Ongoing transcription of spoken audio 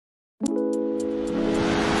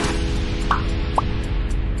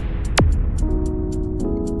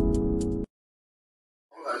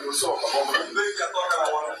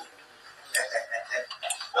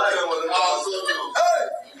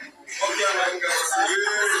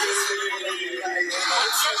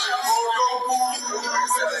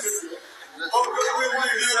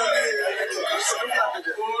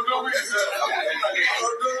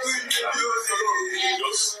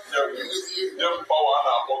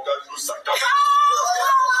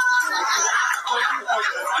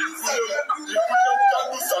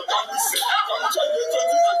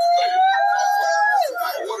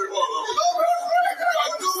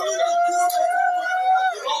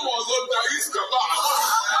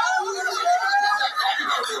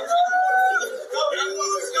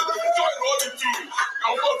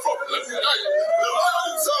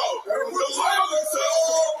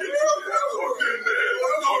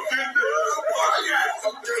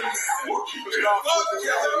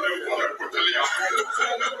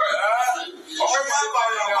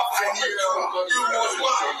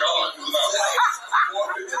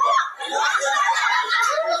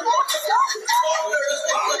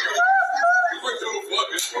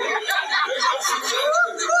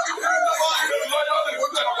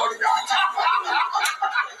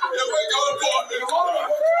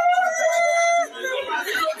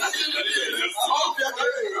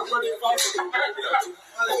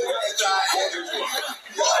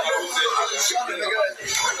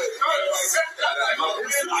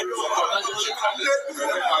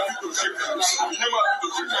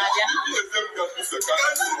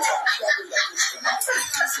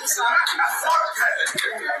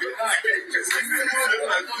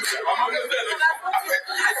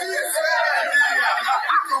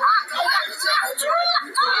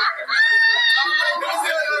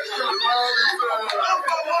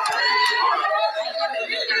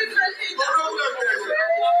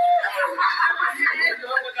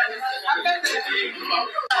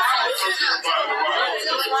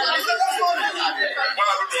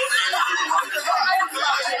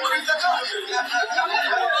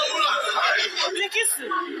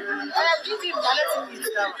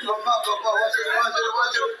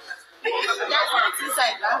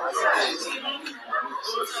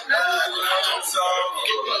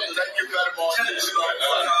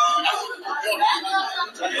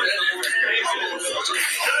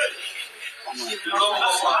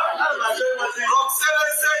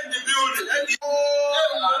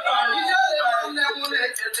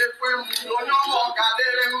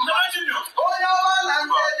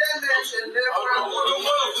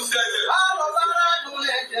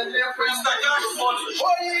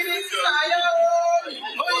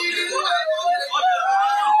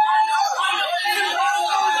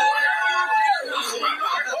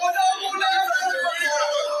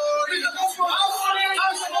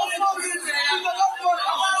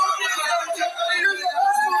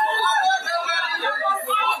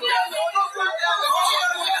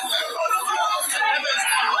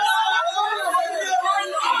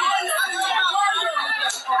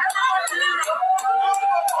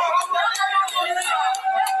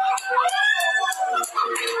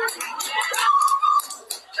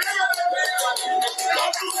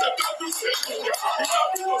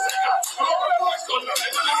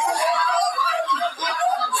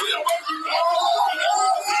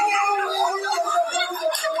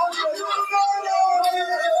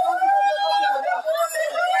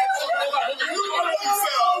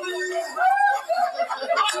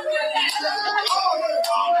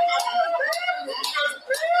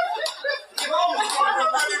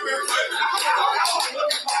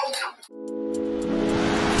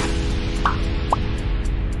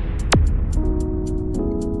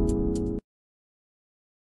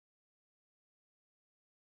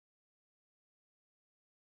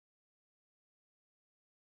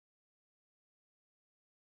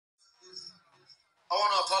I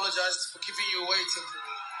want to apologize for keeping you waiting.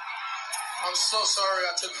 I'm so sorry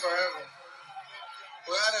I took forever.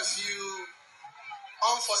 We had a few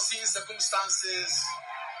unforeseen circumstances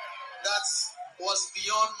that was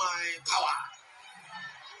beyond my power.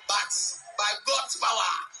 But by God's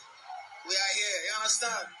power, we are here. You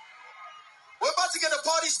understand? We're about to get the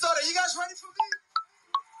party started. You guys ready for me?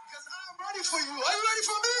 Because I'm ready for you. Are you ready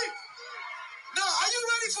for me? No, are you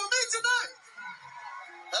ready for me tonight?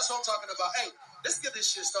 That's what I'm talking about. Hey, let's get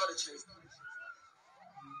this shit started, Chase.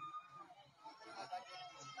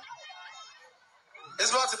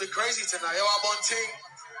 It's about to be crazy tonight. Yo, I'm on team.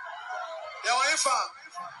 Yo, Infa.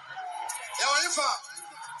 Yo, Infa.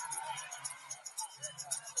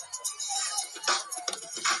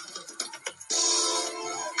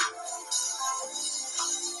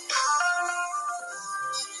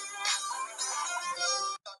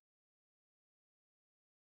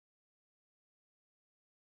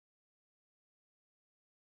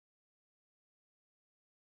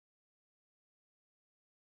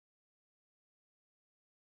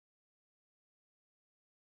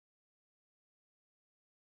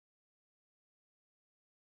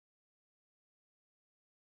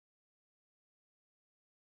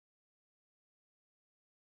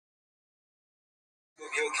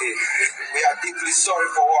 Okay, we are deeply sorry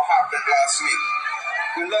for what happened last week.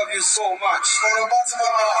 We love you so much. From the bottom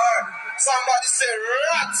of my heart, somebody say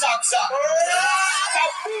rat-ta-ta.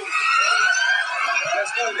 Rat-ta-boom.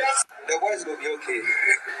 Let's do this. The boys will be okay.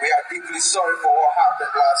 We are deeply sorry for what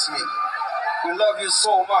happened last week. We love you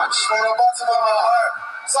so much. From the bottom of my heart,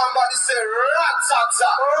 somebody say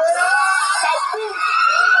rat-ta-ta. Rat-ta-boom.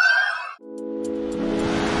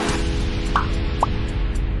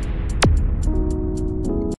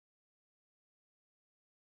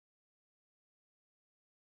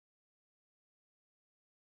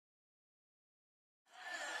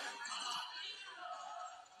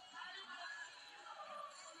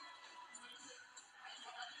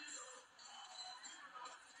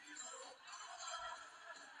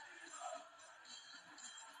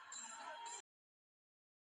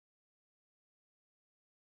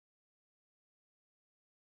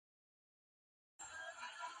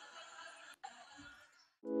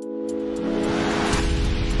 you.